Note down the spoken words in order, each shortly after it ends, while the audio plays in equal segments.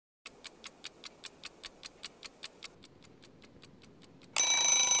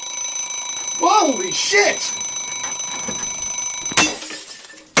Holy shit!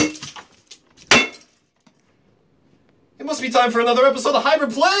 It must be time for another episode of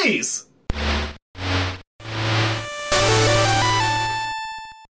Hybrid Plays!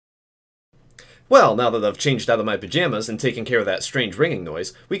 Well, now that I've changed out of my pajamas and taken care of that strange ringing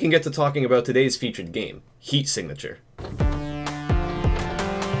noise, we can get to talking about today's featured game, Heat Signature.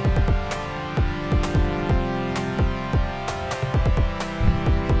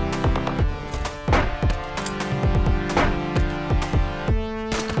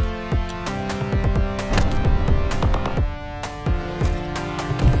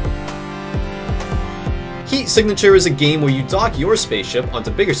 Heat Signature is a game where you dock your spaceship onto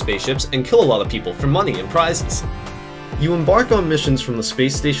bigger spaceships and kill a lot of people for money and prizes. You embark on missions from the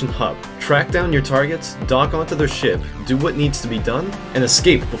space station hub, track down your targets, dock onto their ship, do what needs to be done, and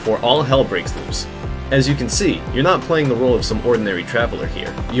escape before all hell breaks loose. As you can see, you're not playing the role of some ordinary traveler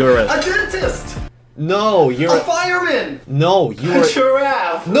here. You're a dentist! No, you're a fireman! No, you're a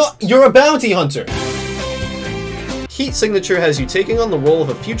giraffe! No, you're a bounty hunter! Heat Signature has you taking on the role of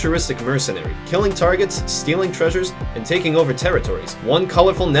a futuristic mercenary, killing targets, stealing treasures, and taking over territories, one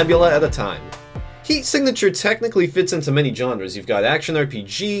colorful nebula at a time. Heat Signature technically fits into many genres. You've got action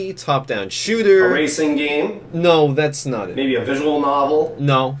RPG, top-down shooter... A racing game? No, that's not it. Maybe a visual novel?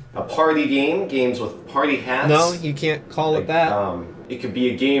 No. A party game? Games with party hats? No, you can't call it that. It could be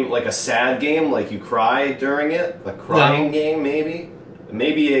a game, like a sad game, like you cry during it? A crying game, maybe?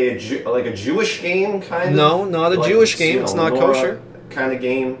 Maybe like a Jewish game, kind of? No, not a like, Jewish game. It's not kosher. Kind of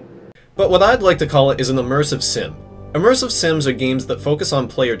game. But what I'd like to call it is an immersive sim. Immersive sims are games that focus on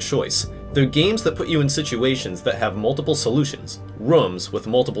player choice. They're games that put you in situations that have multiple solutions, rooms with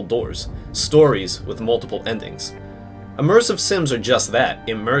multiple doors, stories with multiple endings. Immersive sims are just that,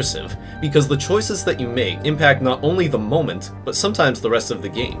 immersive, because the choices that you make impact not only the moment, but sometimes the rest of the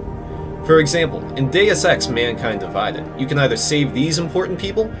game. For example, in Deus Ex Mankind Divided, you can either save these important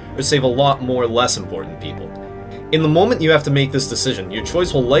people, or save a lot more less important people. In the moment you have to make this decision, your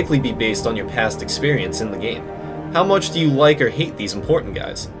choice will likely be based on your past experience in the game. How much do you like or hate these important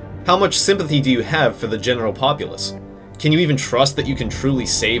guys? How much sympathy do you have for the general populace? Can you even trust that you can truly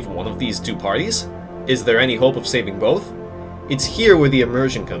save one of these two parties? Is there any hope of saving both? It's here where the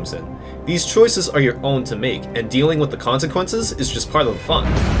immersion comes in. These choices are your own to make, and dealing with the consequences is just part of the fun.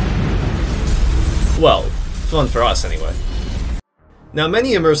 Well, fun for us anyway. Now,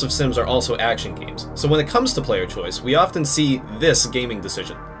 many immersive sims are also action games, so when it comes to player choice, we often see this gaming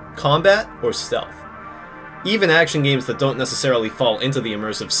decision: combat or stealth. Even action games that don't necessarily fall into the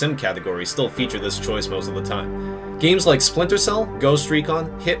immersive sim category still feature this choice most of the time. Games like Splinter, Ghost Recon,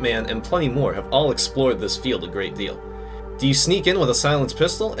 Hitman, and plenty more have all explored this field a great deal. Do you sneak in with a silenced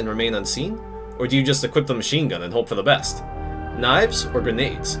pistol and remain unseen? Or do you just equip the machine gun and hope for the best? Knives or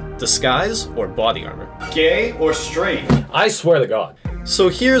grenades? Disguise or body armor? Gay or straight? I swear to God. So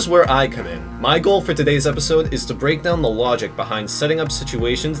here's where I come in. My goal for today's episode is to break down the logic behind setting up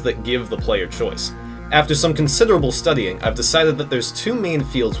situations that give the player choice. After some considerable studying, I've decided that there's two main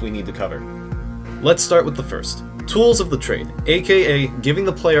fields we need to cover. Let's start with the first. Tools of the trade, aka giving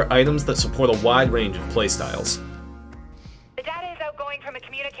the player items that support a wide range of playstyles.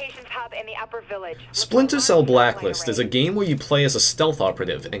 In the upper village. Splinter Blacklist is a game where you play as a stealth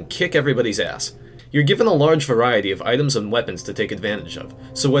operative and kick everybody's ass. You're given a large variety of items and weapons to take advantage of,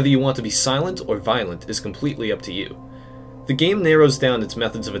 so whether you want to be silent or violent is completely up to you. The game narrows down its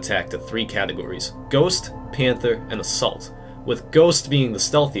methods of attack to three categories: Ghost, Panther, and Assault, with Ghost being the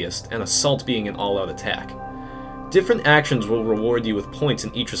stealthiest and Assault being an all-out attack. Different actions will reward you with points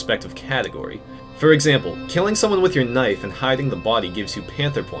in each respective category. For example, killing someone with your knife and hiding the body gives you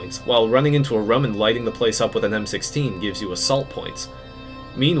Panther points, while running into a room and lighting the place up with an M16 gives you Assault points.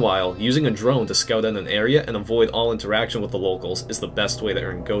 Meanwhile, using a drone to scout out an area and avoid all interaction with the locals is the best way to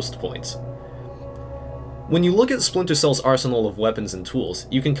earn Ghost points. When you look at Splinter Cell's arsenal of weapons and tools,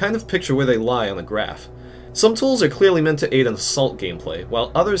 you can kind of picture where they lie on a graph. Some tools are clearly meant to aid in Assault gameplay,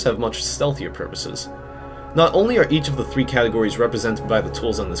 while others have much stealthier purposes. Not only are each of the three categories represented by the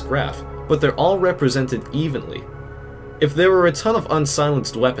tools on this graph, but they're all represented evenly. If there were a ton of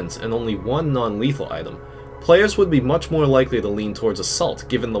unsilenced weapons and only one non-lethal item, players would be much more likely to lean towards Assault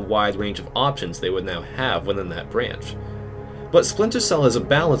given the wide range of options they would now have within that branch. But Splinter Cell has a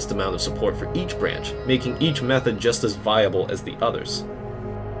balanced amount of support for each branch, making each method just as viable as the others.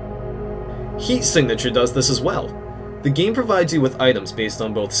 Heat Signature does this as well. The game provides you with items based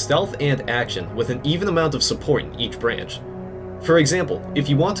on both stealth and action, with an even amount of support in each branch. For example, if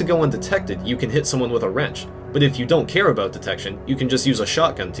you want to go undetected, you can hit someone with a wrench, but if you don't care about detection, you can just use a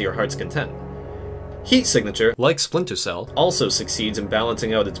shotgun to your heart's content. Heat Signature, like Splinter Cell, also succeeds in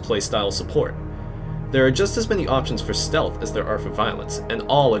balancing out its playstyle support. There are just as many options for stealth as there are for violence, and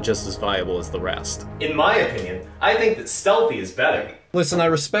all are just as viable as the rest. In my opinion, I think that stealthy is better. Listen, I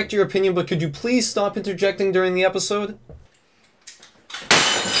respect your opinion, but could you please stop interjecting during the episode?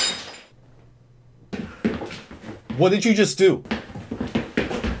 What did you just do?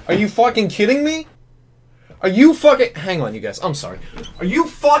 Are you fucking kidding me? Are you fucking— hang on, you guys, I'm sorry. Are you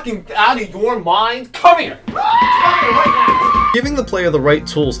fucking out of your mind? Come here! Come here right now! Giving the player the right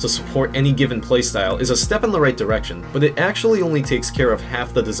tools to support any given playstyle is a step in the right direction, but it actually only takes care of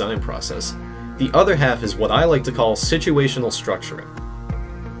half the design process. The other half is what I like to call situational structuring.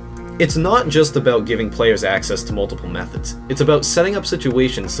 It's not just about giving players access to multiple methods, it's about setting up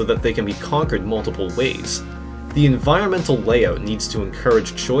situations so that they can be conquered multiple ways. The environmental layout needs to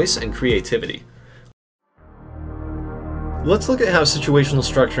encourage choice and creativity. Let's look at how situational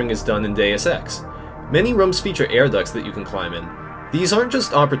structuring is done in Deus Ex. Many rooms feature air ducts that you can climb in. These aren't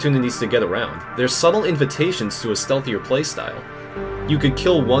just opportunities to get around, they're subtle invitations to a stealthier playstyle. You could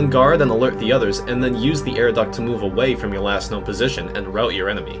kill one guard and alert the others, and then use the air duct to move away from your last known position and rout your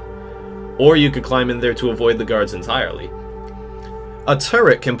enemy. Or you could climb in there to avoid the guards entirely. A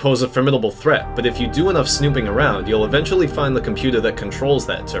turret can pose a formidable threat, but if you do enough snooping around, you'll eventually find the computer that controls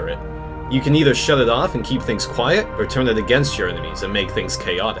that turret. You can either shut it off and keep things quiet, or turn it against your enemies and make things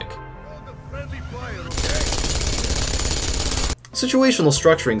chaotic. Situational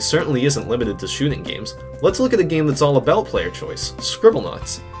structuring certainly isn't limited to shooting games. Let's look at a game that's all about player choice,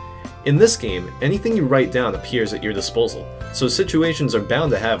 Scribblenauts. In this game, anything you write down appears at your disposal, so situations are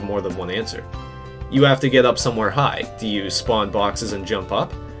bound to have more than one answer. You have to get up somewhere high. Do you spawn boxes and jump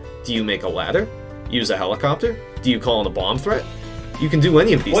up? Do you make a ladder? Use a helicopter? Do you call in a bomb threat? You can do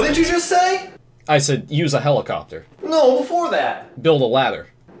any of these things. What did you just say? I said use a helicopter. No, before that. Build a ladder.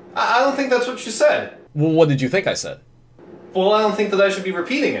 I don't think that's what you said. Well, what did you think I said? Well, I don't think that I should be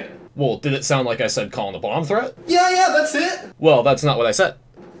repeating it. Well, did it sound like I said call in a bomb threat? Yeah, that's it. Well, that's not what I said.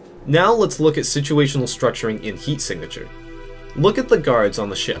 Now let's look at situational structuring in Heat Signature. Look at the guards on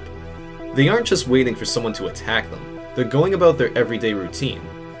the ship. They aren't just waiting for someone to attack them, they're going about their everyday routine.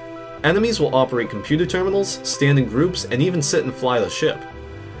 Enemies will operate computer terminals, stand in groups, and even sit and fly the ship.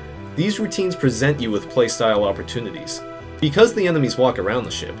 These routines present you with playstyle opportunities. Because the enemies walk around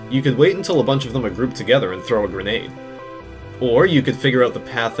the ship, you could wait until a bunch of them are grouped together and throw a grenade. Or you could figure out the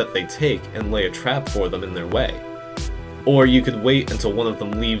path that they take and lay a trap for them in their way. Or you could wait until one of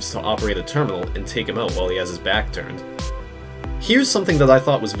them leaves to operate a terminal and take him out while he has his back turned. Here's something that I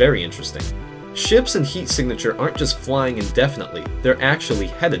thought was very interesting. Ships in Heat Signature aren't just flying indefinitely, they're actually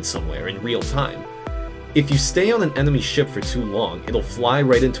headed somewhere in real time. If you stay on an enemy ship for too long, it'll fly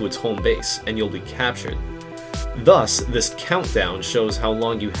right into its home base, and you'll be captured. Thus, this countdown shows how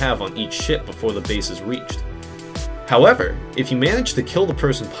long you have on each ship before the base is reached. However, if you manage to kill the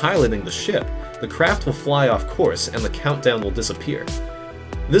person piloting the ship, the craft will fly off course and the countdown will disappear.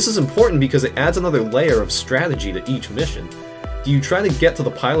 This is important because it adds another layer of strategy to each mission. Do you try to get to the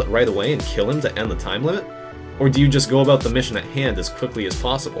pilot right away and kill him to end the time limit? Or do you just go about the mission at hand as quickly as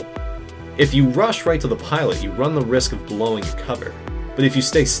possible? If you rush right to the pilot, you run the risk of blowing your cover, but if you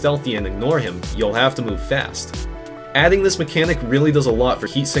stay stealthy and ignore him, you'll have to move fast. Adding this mechanic really does a lot for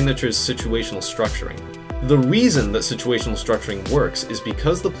Heat Signature's situational structuring. The reason that situational structuring works is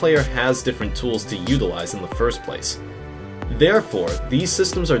because the player has different tools to utilize in the first place. Therefore, these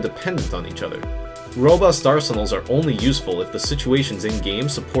systems are dependent on each other. Robust arsenals are only useful if the situations in-game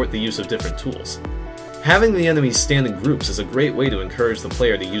support the use of different tools. Having the enemies stand in groups is a great way to encourage the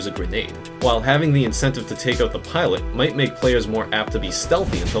player to use a grenade, while having the incentive to take out the pilot might make players more apt to be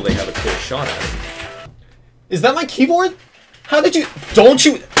stealthy until they have a clear shot at him. Is that my keyboard? How did you— Don't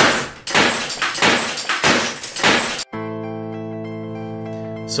you—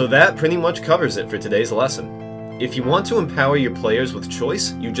 So that pretty much covers it for today's lesson. If you want to empower your players with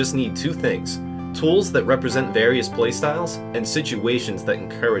choice, you just need two things: tools that represent various playstyles, and situations that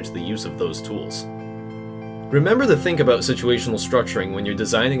encourage the use of those tools. Remember to think about situational structuring when you're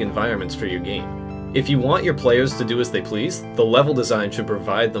designing environments for your game. If you want your players to do as they please, the level design should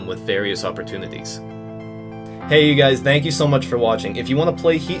provide them with various opportunities. Hey you guys, thank you so much for watching. If you want to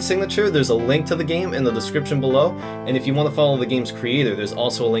play Heat Signature, there's a link to the game in the description below, and if you want to follow the game's creator, there's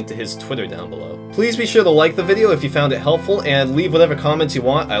also a link to his Twitter down below. Please be sure to like the video if you found it helpful, and leave whatever comments you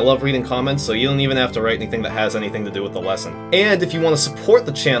want. I love reading comments, so you don't even have to write anything that has anything to do with the lesson. And if you want to support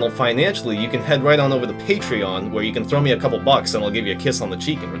the channel financially, you can head right on over to Patreon, where you can throw me a couple bucks and I'll give you a kiss on the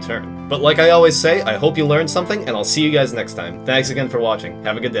cheek in return. But like I always say, I hope you learned something, and I'll see you guys next time. Thanks again for watching.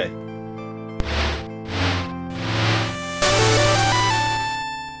 Have a good day.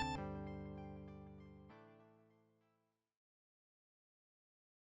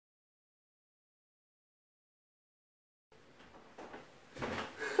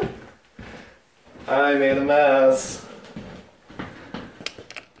 I made a mess.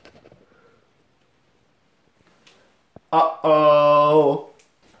 Uh-oh.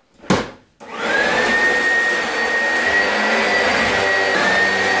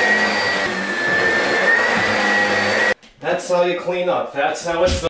 That's how you clean up. That's how it's done.